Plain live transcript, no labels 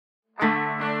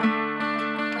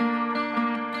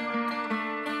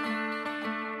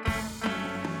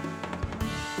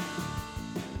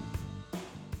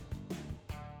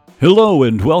Hello,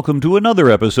 and welcome to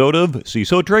another episode of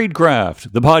CISO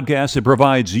Tradecraft, the podcast that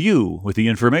provides you with the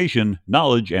information,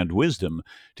 knowledge, and wisdom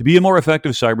to be a more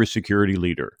effective cybersecurity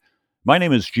leader. My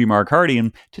name is G. Mark Hardy,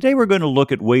 and today we're going to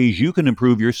look at ways you can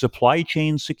improve your supply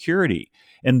chain security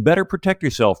and better protect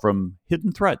yourself from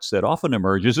hidden threats that often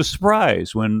emerge as a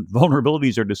surprise when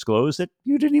vulnerabilities are disclosed that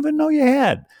you didn't even know you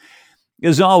had.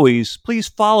 As always, please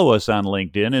follow us on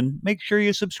LinkedIn and make sure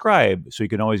you subscribe so you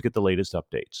can always get the latest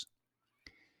updates.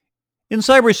 In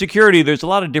cybersecurity, there's a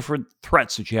lot of different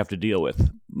threats that you have to deal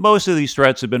with. Most of these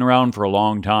threats have been around for a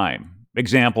long time.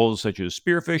 Examples such as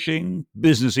spear phishing,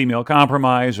 business email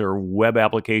compromise, or web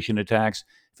application attacks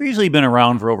have usually been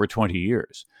around for over 20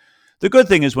 years. The good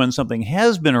thing is when something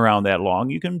has been around that long,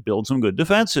 you can build some good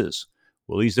defenses.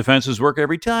 Will these defenses work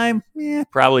every time?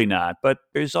 Probably not, but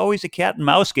there's always a cat and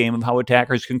mouse game of how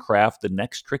attackers can craft the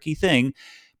next tricky thing.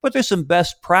 But there's some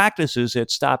best practices that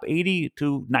stop 80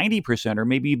 to 90% or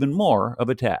maybe even more of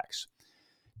attacks.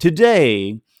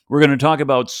 Today, we're going to talk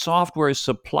about software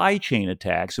supply chain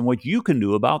attacks and what you can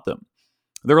do about them.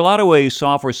 There are a lot of ways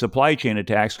software supply chain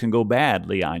attacks can go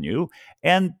badly on you,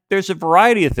 and there's a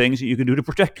variety of things that you can do to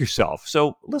protect yourself.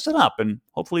 So listen up, and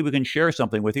hopefully we can share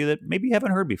something with you that maybe you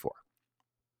haven't heard before.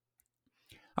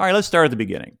 All right, let's start at the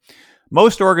beginning.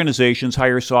 Most organizations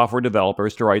hire software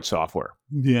developers to write software.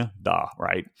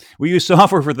 Right? We use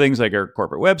software for things like our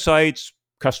corporate websites,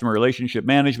 customer relationship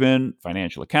management,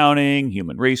 financial accounting,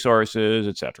 human resources,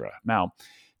 etc. Now,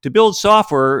 to build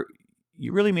software,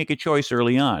 you really make a choice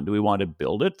early on. Do we want to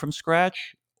build it from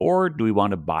scratch or do we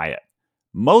want to buy it?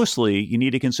 Mostly, you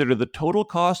need to consider the total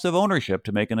cost of ownership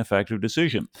to make an effective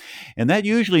decision. And that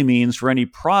usually means for any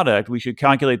product, we should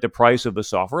calculate the price of the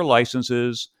software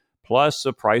licenses, plus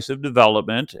the price of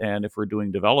development, and if we're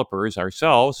doing developers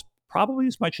ourselves, probably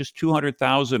as much as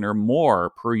 $200,000 or more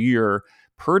per year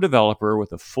per developer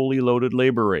with a fully loaded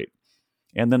labor rate.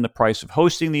 And then the price of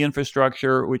hosting the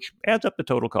infrastructure, which adds up the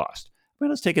total cost.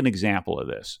 Let's take an example of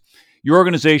this. Your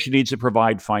organization needs to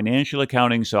provide financial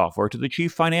accounting software to the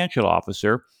chief financial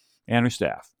officer and her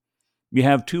staff. You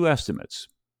have two estimates.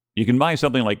 You can buy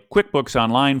something like QuickBooks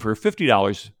Online for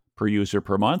 $50 per user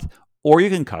per month, or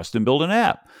you can custom build an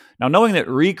app. Now, knowing that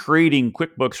recreating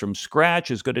QuickBooks from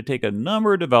scratch is going to take a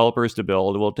number of developers to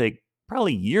build, it will take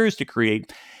probably years to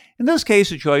create. In this case,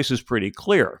 the choice is pretty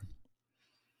clear.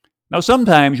 Now,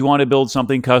 sometimes you want to build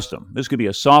something custom. This could be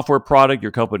a software product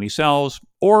your company sells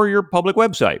or your public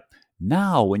website.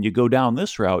 Now, when you go down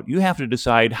this route, you have to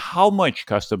decide how much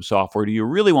custom software do you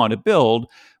really want to build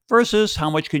versus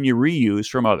how much can you reuse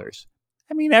from others.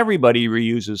 Everybody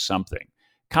reuses something.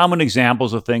 Common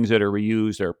examples of things that are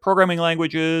reused are programming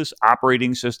languages,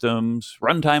 operating systems,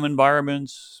 runtime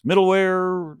environments,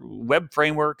 middleware, web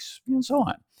frameworks, and so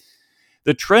on.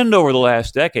 The trend over the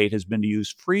last decade has been to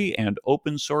use free and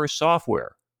open source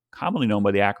software, commonly known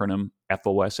by the acronym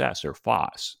FOSS or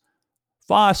FOSS.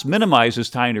 FOSS minimizes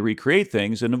time to recreate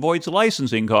things and avoids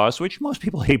licensing costs, which most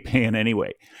people hate paying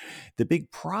anyway. The big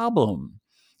problem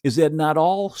is that not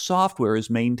all software is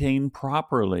maintained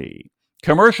properly.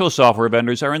 Commercial software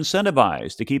vendors are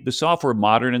incentivized to keep the software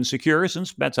modern and secure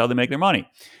since that's how they make their money.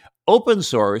 Open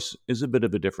source is a bit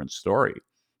of a different story.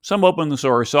 Some open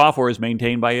source software is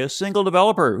maintained by a single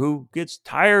developer who gets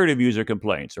tired of user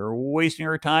complaints or wasting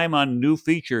her time on new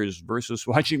features versus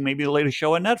watching maybe the latest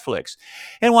show on Netflix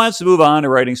and wants to move on to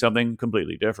writing something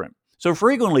completely different. So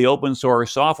frequently, open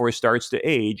source software starts to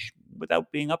age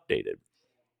without being updated.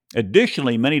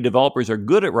 Additionally, many developers are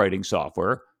good at writing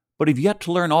software, but have yet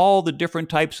to learn all the different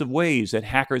types of ways that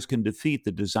hackers can defeat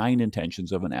the design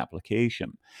intentions of an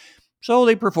application. So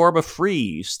they perform a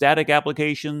free static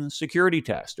application security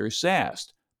test or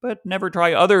SAST, but never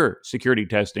try other security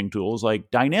testing tools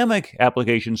like dynamic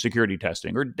application security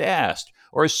testing or DAST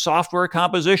or software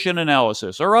composition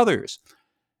analysis or others.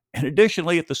 And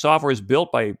additionally, if the software is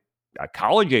built by a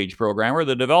college-age programmer,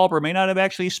 the developer may not have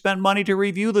actually spent money to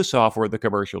review the software of the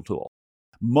commercial tool.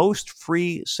 Most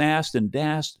free SAST and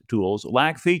DAST tools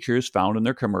lack features found in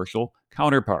their commercial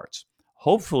counterparts.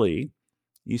 Hopefully,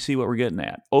 you see what we're getting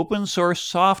at. Open source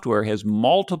software has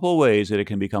multiple ways that it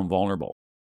can become vulnerable.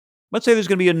 Let's say there's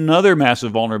going to be another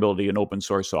massive vulnerability in open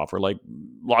source software like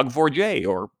Log4j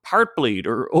or Heartbleed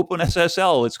or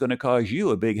OpenSSL. It's going to cause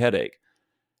you a big headache.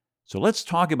 So let's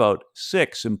talk about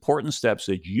 6 important steps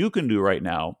that you can do right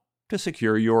now to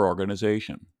secure your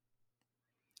organization.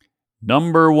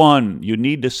 Number 1, you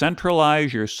need to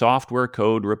centralize your software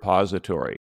code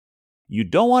repository. You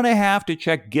don't want to have to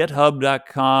check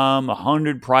github.com,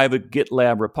 100 private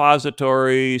GitLab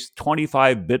repositories,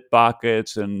 25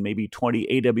 Bitbuckets, and maybe 20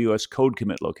 AWS code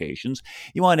commit locations.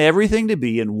 You want everything to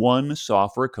be in one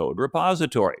software code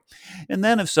repository. And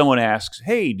then if someone asks,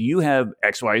 hey, do you have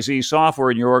XYZ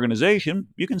software in your organization?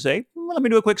 You can say, well, let me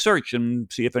do a quick search and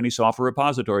see if any software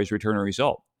repositories return a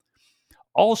result.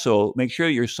 Also, make sure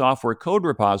your software code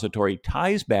repository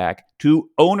ties back to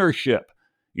ownership.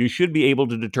 You should be able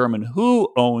to determine who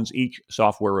owns each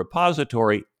software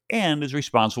repository and is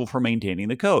responsible for maintaining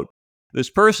the code. This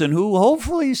person, who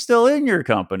hopefully is still in your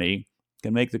company,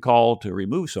 can make the call to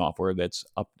remove software that's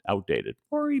outdated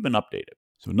or even updated.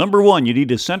 So number 1, you need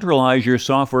to centralize your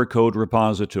software code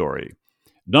repository.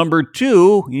 Number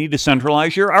 2, you need to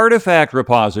centralize your artifact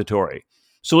repository.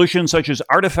 Solutions such as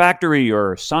Artifactory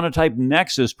or Sonatype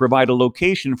Nexus provide a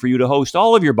location for you to host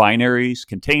all of your binaries,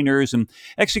 containers, and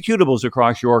executables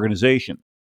across your organization.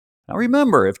 Now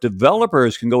remember, if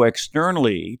developers can go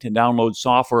externally to download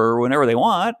software whenever they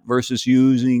want versus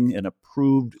using an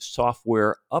approved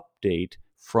software update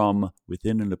from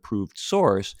within an approved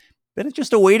source, then it's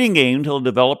just a waiting game until a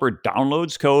developer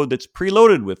downloads code that's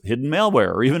preloaded with hidden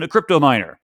malware or even a crypto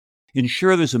miner.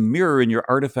 Ensure there's a mirror in your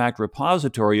artifact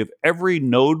repository of every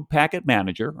Node Packet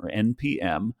Manager, or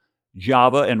NPM,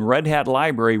 Java, and Red Hat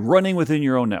library running within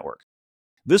your own network.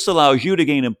 This allows you to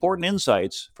gain important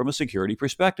insights from a security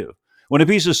perspective. When a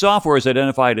piece of software is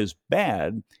identified as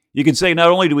bad, you can say, not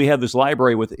only do we have this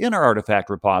library within our artifact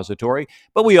repository,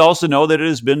 but we also know that it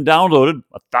has been downloaded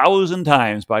 1,000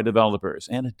 times by developers.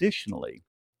 And additionally,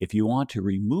 if you want to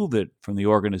remove it from the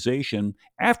organization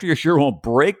after you're sure it won't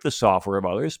break the software of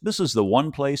others, this is the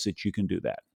one place that you can do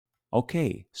that.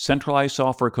 Okay, centralized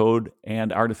software code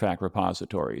and artifact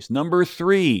repositories. Number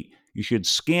 3, you should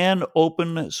scan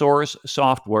open source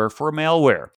software for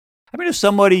malware. I mean, if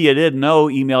somebody you didn't know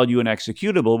emailed you an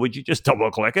executable, would you just double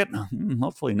click it?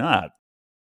 Hopefully not.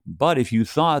 But if you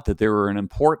thought that there were an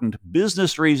important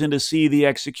business reason to see the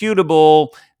executable,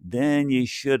 then you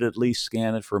should at least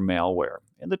scan it for malware.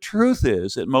 And the truth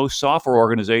is that most software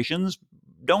organizations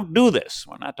don't do this.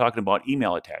 We're not talking about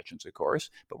email attachments, of course,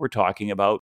 but we're talking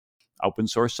about open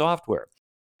source software.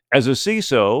 As a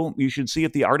CISO, you should see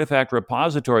if the artifact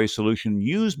repository solution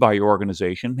used by your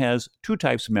organization has 2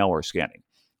 types of malware scanning.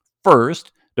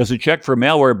 First, does it check for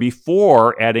malware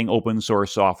before adding open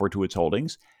source software to its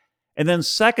holdings? And then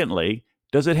secondly,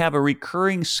 does it have a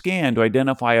recurring scan to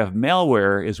identify if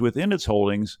malware is within its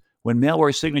holdings when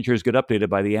malware signatures get updated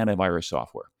by the antivirus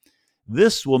software?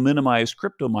 This will minimize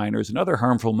crypto miners and other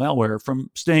harmful malware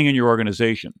from staying in your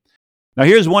organization. Now,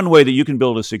 here's one way that you can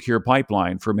build a secure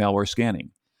pipeline for malware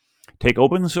scanning. Take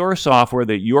open source software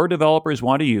that your developers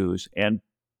want to use and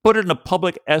put it in a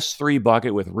public S3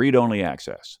 bucket with read-only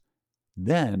access.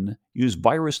 Then use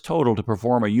VirusTotal to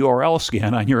perform a URL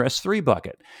scan on your S3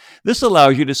 bucket. This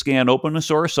allows you to scan open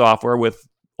source software with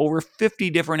over 50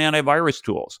 different antivirus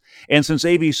tools. And since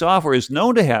AV software is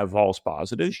known to have false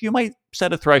positives, you might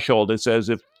set a threshold that says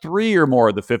if 3 or more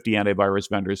of the 50 antivirus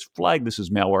vendors flag this as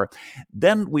malware,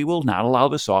 then we will not allow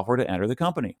the software to enter the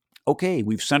company. Okay,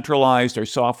 we've centralized our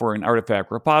software and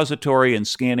artifact repository and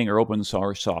scanning our open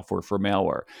source software for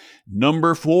malware.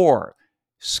 Number 4,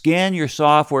 scan your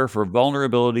software for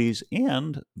vulnerabilities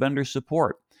and vendor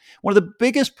support. One of the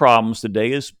biggest problems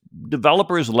today is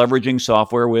developers leveraging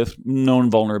software with known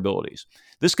vulnerabilities.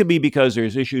 This could be because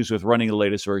there's issues with running the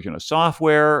latest version of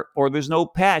software, or there's no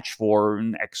patch for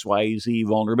an XYZ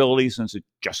vulnerability since it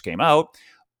just came out,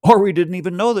 or we didn't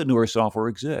even know that newer software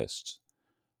exists.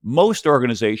 Most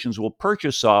organizations will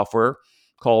purchase software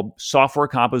called software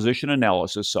composition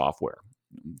analysis software.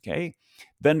 Okay?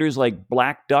 Vendors like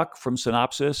Black Duck from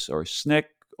Synopsys or Snyk,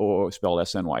 or spelled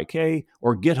SNYK,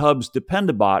 or GitHub's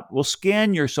Dependabot will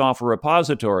scan your software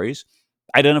repositories,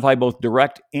 identify both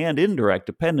direct and indirect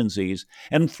dependencies,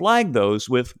 and flag those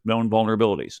with known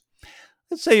vulnerabilities.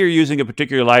 Let's say you're using a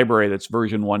particular library that's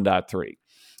version 1.3.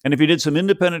 And if you did some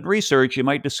independent research, you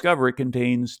might discover it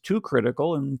contains 2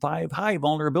 critical and 5 high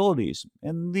vulnerabilities,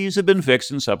 and these have been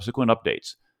fixed in subsequent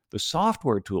updates. The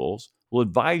software tools will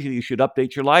advise you should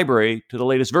update your library to the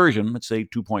latest version, let's say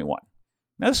 2.1.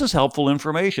 Now, this is helpful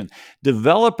information.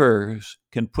 Developers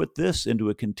can put this into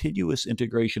a continuous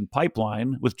integration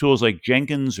pipeline with tools like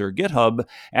Jenkins or GitHub,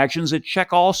 actions that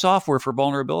check all software for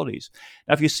vulnerabilities.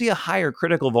 Now, if you see a higher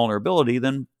critical vulnerability,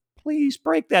 then please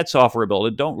break that software build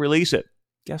and don't release it.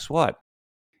 Guess what?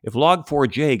 If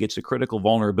Log4j gets a critical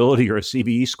vulnerability or a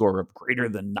CVE score of greater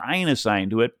than 9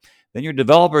 assigned to it, then your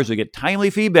developers will get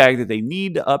timely feedback that they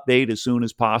need to update as soon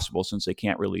as possible since they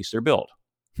can't release their build.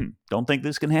 Don't think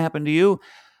this can happen to you?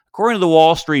 According to the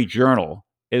Wall Street Journal,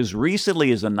 As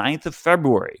recently as the 9th of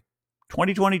February,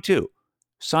 2022,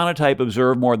 Sonatype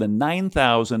observed more than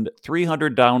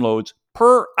 9,300 downloads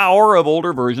per hour of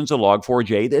older versions of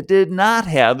Log4j that did not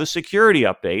have the security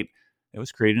update that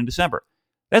was created in December.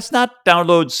 That's not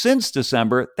downloads since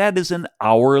December, that is an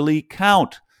hourly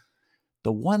count.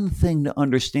 The one thing to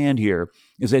understand here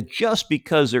is that just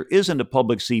because there isn't a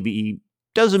public CVE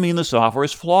doesn't mean the software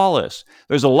is flawless.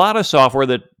 There's a lot of software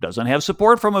that doesn't have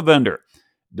support from a vendor.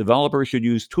 Developers should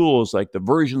use tools like the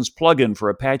Versions plugin for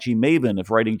Apache Maven if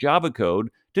writing Java code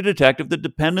to detect if the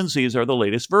dependencies are the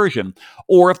latest version,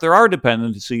 or if there are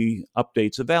dependency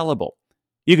updates available.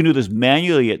 You can do this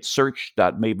manually at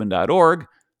search.maven.org,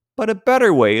 but a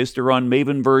better way is to run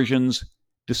Maven Versions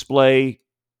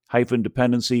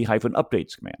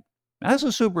display-dependency-updates command. Now, this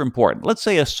is super important. Let's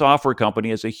say a software company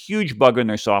has a huge bug in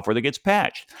their software that gets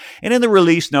patched, and in the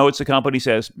release notes, the company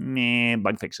says,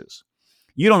 bug fixes.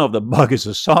 You don't know if the bug is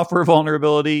a software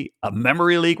vulnerability, a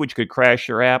memory leak which could crash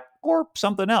your app, or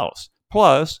something else.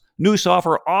 Plus, new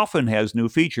software often has new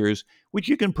features which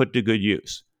you can put to good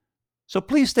use. So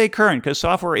please stay current because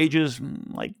software ages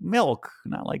like milk,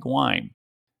 not like wine.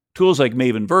 Tools like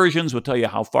Maven Versions will tell you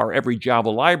how far every Java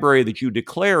library that you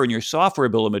declare in your software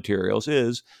bill of materials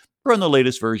is from the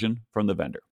latest version from the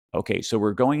vendor. Okay, so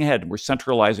we're going ahead and we're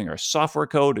centralizing our software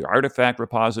code, our artifact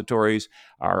repositories,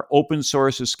 our open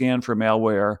source is scanned for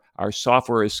malware, our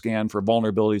software is scanned for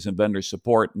vulnerabilities and vendor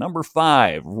support. Number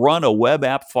 5, run a web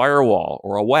app firewall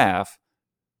or a WAF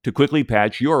to quickly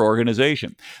patch your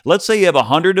organization. Let's say you have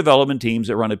 100 development teams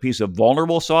that run a piece of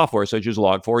vulnerable software such as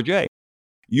Log4j.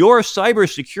 Your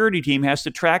cybersecurity team has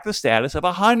to track the status of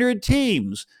 100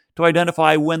 teams to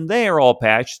identify when they are all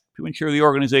patched to ensure the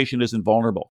organization isn't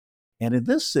vulnerable. And in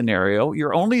this scenario,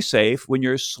 you're only safe when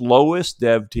your slowest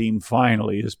dev team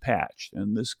finally is patched.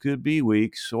 And this could be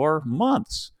weeks or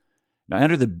months. Now,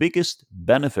 enter the biggest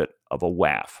benefit of a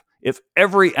WAF. If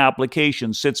every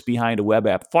application sits behind a web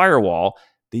app firewall,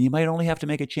 then you might only have to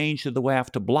make a change to the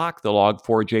WAF to block the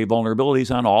Log4j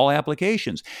vulnerabilities on all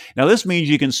applications. Now, this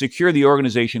means you can secure the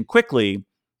organization quickly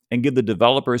and give the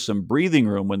developers some breathing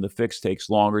room when the fix takes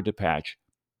longer to patch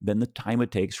than the time it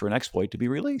takes for an exploit to be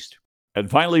released. And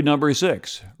finally, number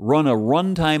 6, run a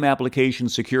Runtime Application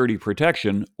Security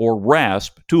Protection, or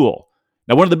RASP, tool.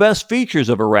 Now, one of the best features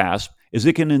of a RASP is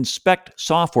it can inspect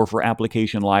software for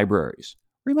application libraries.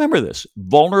 Remember this,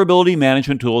 vulnerability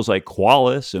management tools like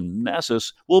Qualys and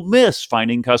Nessus will miss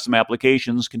finding custom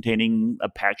applications containing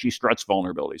Apache Struts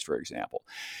vulnerabilities, for example.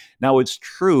 Now, it's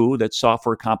true that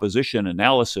software composition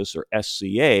analysis, or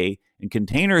SCA, and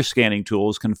container scanning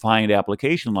tools can find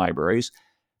application libraries.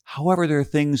 However, there are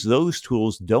things those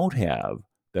tools don't have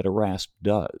that a RASP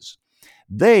does.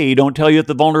 They don't tell you if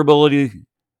the vulnerability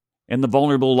in the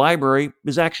vulnerable library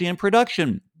is actually in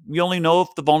production. You only know if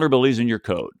the vulnerability is in your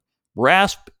code.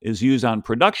 RASP is used on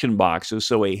production boxes,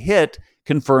 so a hit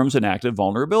confirms an active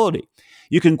vulnerability.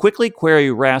 You can quickly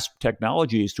query RASP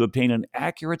technologies to obtain an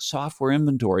accurate software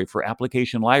inventory for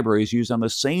application libraries used on the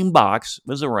same box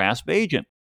as a RASP agent.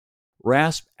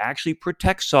 RASP actually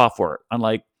protects software,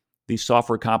 unlike the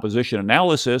software composition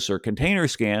analysis or container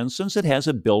scans, since it has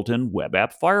a built-in web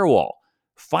app firewall.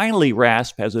 Finally,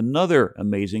 RASP has another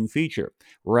amazing feature.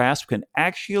 RASP can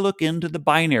actually look into the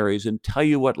binaries and tell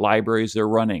you what libraries they're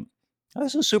running. Now,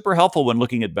 this is super helpful when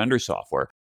looking at vendor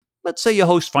software. Let's say you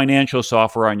host financial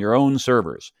software on your own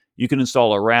servers. You can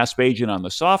install a RASP agent on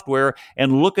the software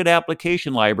and look at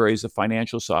application libraries the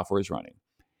financial software is running.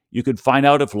 You could find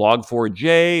out if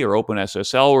Log4j or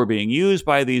OpenSSL were being used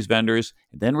by these vendors,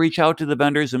 and then reach out to the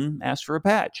vendors and ask for a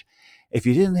patch. If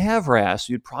you didn't have RASP,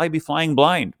 you'd probably be flying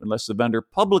blind unless the vendor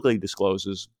publicly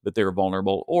discloses that they're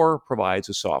vulnerable or provides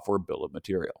a software bill of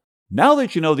material. Now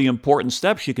that you know the important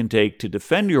steps you can take to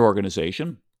defend your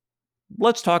organization,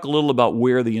 let's talk a little about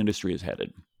where the industry is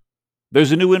headed.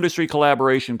 There's a new industry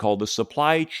collaboration called the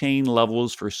Supply Chain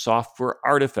Levels for Software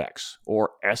Artifacts, or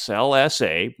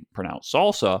SLSA, pronounced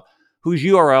SALSA, whose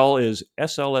URL is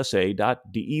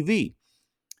slsa.dev.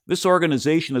 This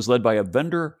organization is led by a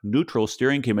vendor-neutral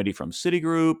steering committee from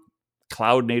Citigroup,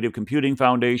 Cloud Native Computing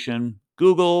Foundation,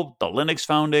 Google, the Linux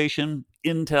Foundation,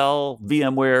 Intel,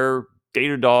 VMware,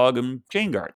 Datadog, and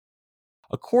ChainGuard.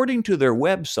 According to their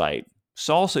website,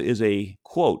 SALSA is a,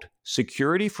 quote,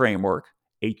 security framework,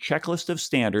 a checklist of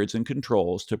standards and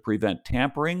controls to prevent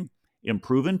tampering,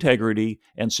 improve integrity,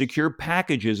 and secure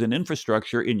packages and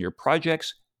infrastructure in your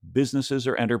projects, businesses,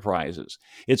 or enterprises.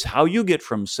 It's how you get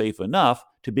from safe enough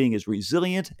to being as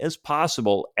resilient as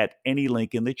possible at any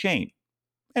link in the chain,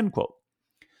 end quote.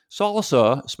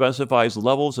 SALSA specifies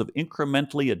levels of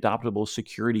incrementally adoptable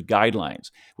security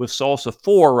guidelines, with SALSA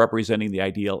 4 representing the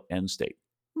ideal end state.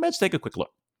 Let's take a quick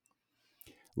look.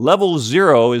 Level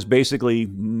 0 is basically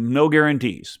no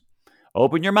guarantees.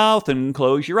 Open your mouth and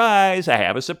close your eyes. I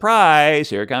have a surprise.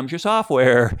 Here comes your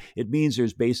software. It means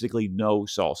there's basically no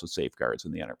SALSA safeguards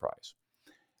in the enterprise.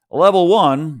 Level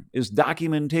 1 is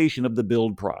documentation of the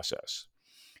build process.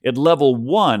 At level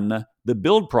 1, the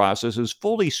build process is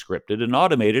fully scripted and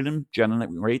automated and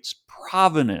generates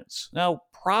provenance. Now,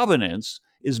 provenance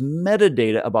is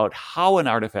metadata about how an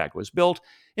artifact was built,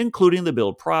 including the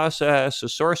build process, the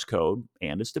source code,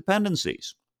 and its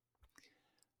dependencies.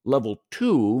 Level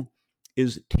 2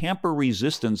 is tamper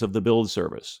resistance of the build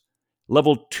service.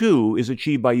 Level 2 is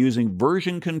achieved by using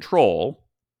version control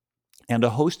and a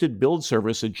hosted build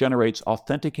service that generates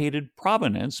authenticated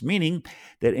provenance, meaning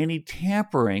that any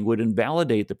tampering would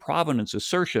invalidate the provenance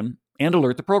assertion and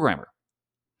alert the programmer.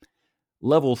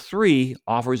 Level 3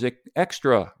 offers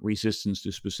extra resistance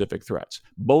to specific threats.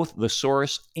 Both the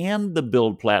source and the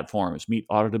build platforms meet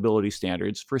auditability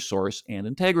standards for source and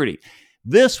integrity.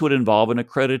 This would involve an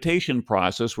accreditation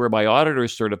process whereby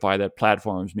auditors certify that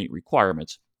platforms meet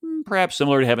requirements, perhaps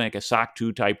similar to having like a SOC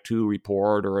 2 Type 2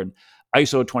 report or an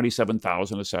ISO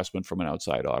 27000 assessment from an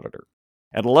outside auditor.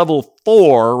 At level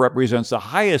 4 represents the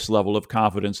highest level of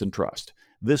confidence and trust.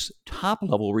 This top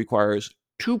level requires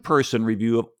two-person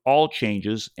review of all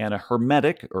changes and a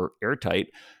hermetic or airtight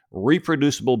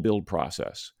reproducible build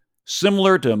process.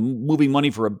 Similar to moving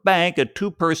money for a bank, a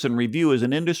two-person review is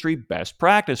an industry best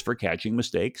practice for catching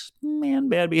mistakes and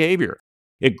bad behavior.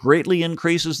 It greatly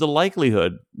increases the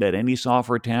likelihood that any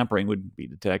software tampering would be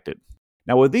detected.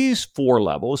 Now, with these 4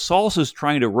 levels, SALSA is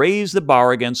trying to raise the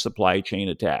bar against supply chain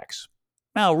attacks.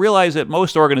 Now, realize that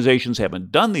most organizations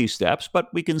haven't done these steps, but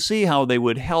we can see how they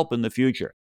would help in the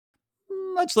future.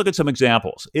 Let's look at some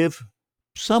examples. If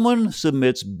someone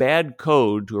submits bad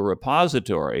code to a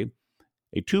repository,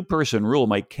 a two-person rule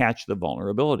might catch the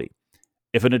vulnerability.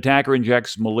 If an attacker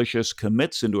injects malicious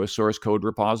commits into a source code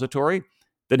repository,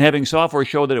 then having software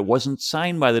show that it wasn't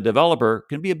signed by the developer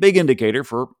can be a big indicator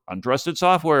for untrusted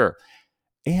software.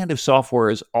 And if software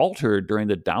is altered during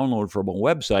the download from a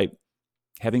website,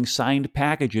 having signed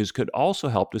packages could also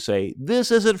help to say,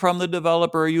 this isn't from the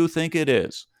developer you think it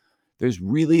is. There's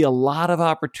really a lot of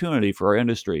opportunity for our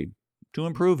industry to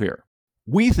improve here.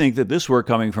 We think that this work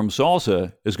coming from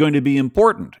SALSA is going to be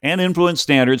important and influence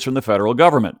standards from the federal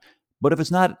government. But if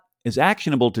it's not as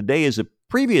actionable today as the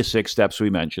previous 6 steps we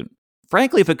mentioned,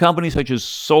 frankly, if a company such as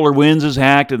SolarWinds is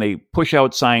hacked and they push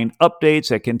out signed updates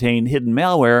that contain hidden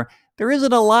malware, there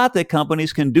isn't a lot that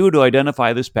companies can do to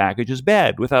identify this package as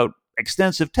bad without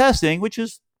extensive testing, which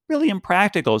is really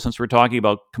impractical since we're talking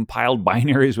about compiled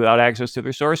binaries without access to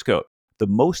their source code. The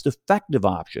most effective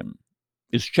option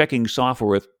is checking software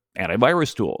with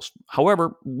antivirus tools.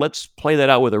 However, let's play that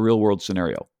out with a real-world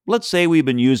scenario. Let's say we've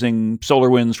been using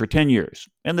SolarWinds for 10 years,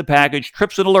 and the package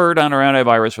trips an alert on our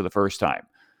antivirus for the first time.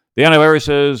 The antivirus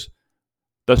says,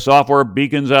 the software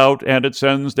beacons out and it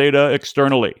sends data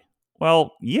externally.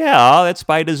 Well, yeah, that's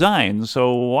by design.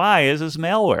 So why is this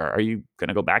malware? Are you going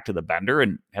to go back to the vendor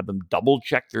and have them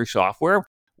double-check their software?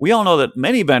 We all know that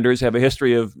many vendors have a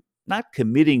history of not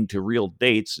committing to real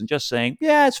dates and just saying,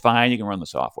 yeah, it's fine, you can run the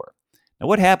software. Now,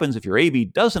 what happens if your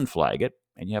AV doesn't flag it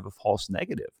and you have a false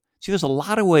negative? See, there's a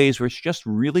lot of ways where it's just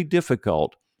really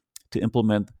difficult to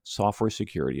implement software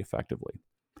security effectively.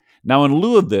 Now, in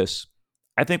lieu of this,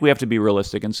 I think we have to be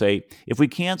realistic and say, if we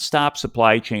can't stop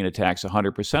supply chain attacks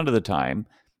 100% of the time,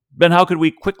 then how could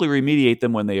we quickly remediate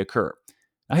them when they occur?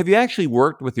 Now, have you actually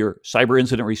worked with your cyber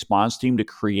incident response team to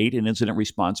create an incident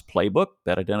response playbook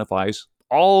that identifies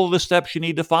all the steps you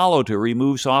need to follow to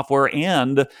remove software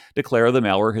and declare the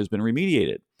malware has been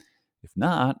remediated? If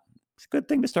not, it's a good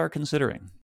thing to start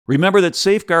considering. Remember that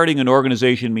safeguarding an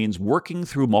organization means working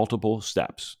through multiple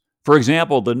steps. For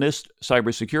example, the NIST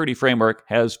cybersecurity framework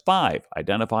has 5: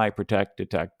 identify, protect,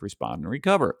 detect, respond, and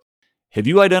recover. Have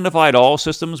you identified all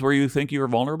systems where you think you are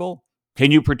vulnerable?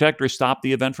 Can you protect or stop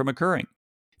the event from occurring?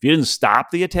 If you didn't stop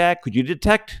the attack, could you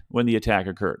detect when the attack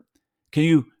occurred? Can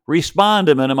you respond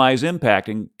to minimize impact?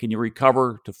 And can you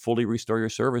recover to fully restore your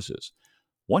services?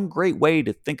 One great way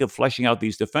to think of fleshing out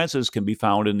these defenses can be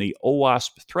found in the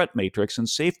OWASP threat matrix and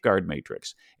safeguard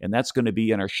matrix. And that's going to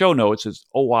be in our show notes. It's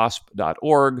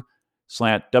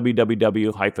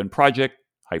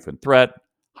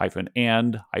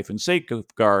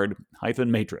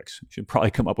owasp.org/www-project-threat-and-safeguard-matrix. Should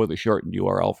probably come up with a shortened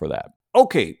URL for that.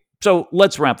 Okay, so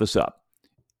let's wrap this up.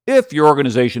 If your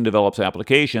organization develops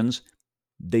applications,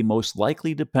 they most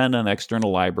likely depend on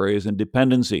external libraries and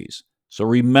dependencies. So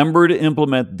remember to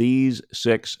implement these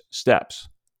 6 steps.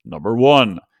 Number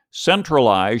 1,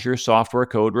 centralize your software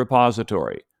code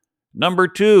repository. Number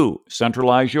 2,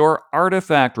 centralize your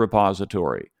artifact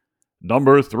repository.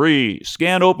 Number 3,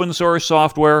 scan open source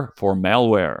software for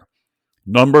malware.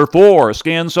 Number 4,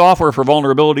 scan software for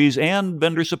vulnerabilities and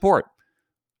vendor support.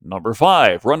 Number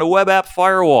 5, run a web app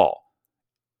firewall.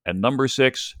 And number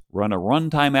 6, run a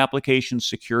runtime application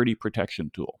security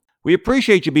protection tool. We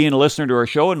appreciate you being a listener to our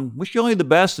show and wish you only the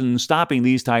best in stopping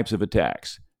these types of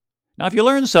attacks. Now, if you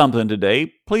learned something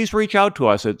today, please reach out to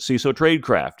us at CISO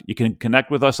Tradecraft. You can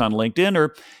connect with us on LinkedIn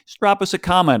or just drop us a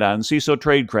comment on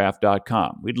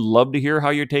CISOTradecraft.com. We'd love to hear how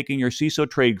you're taking your CISO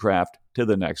Tradecraft to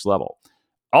the next level.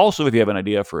 Also, if you have an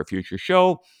idea for a future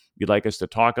show you'd like us to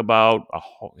talk about,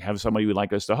 have somebody you'd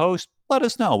like us to host, let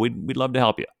us know. We'd love to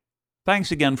help you.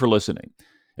 Thanks again for listening.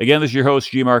 Again, this is your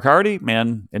host, G. Mark Hardy,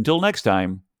 and until next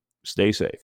time, stay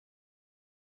safe.